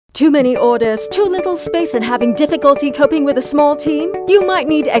Too many orders, too little space, and having difficulty coping with a small team? You might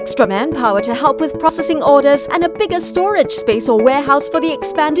need extra manpower to help with processing orders and a bigger storage space or warehouse for the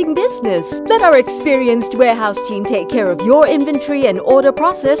expanding business. Let our experienced warehouse team take care of your inventory and order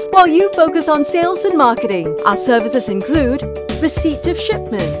process while you focus on sales and marketing. Our services include receipt of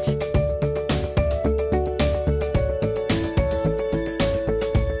shipment,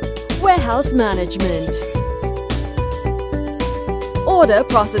 warehouse management, order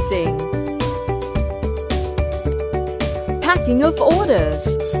processing, packing of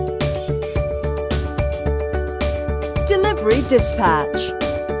orders, delivery dispatch.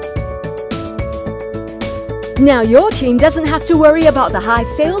 Now your team doesn't have to worry about the high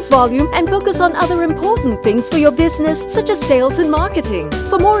sales volume and focus on other important things for your business, such as sales and marketing.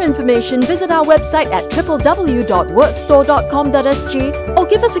 For more information, visit our website at www.workstore.com.sg or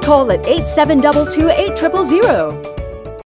give us a call at 8722 8000.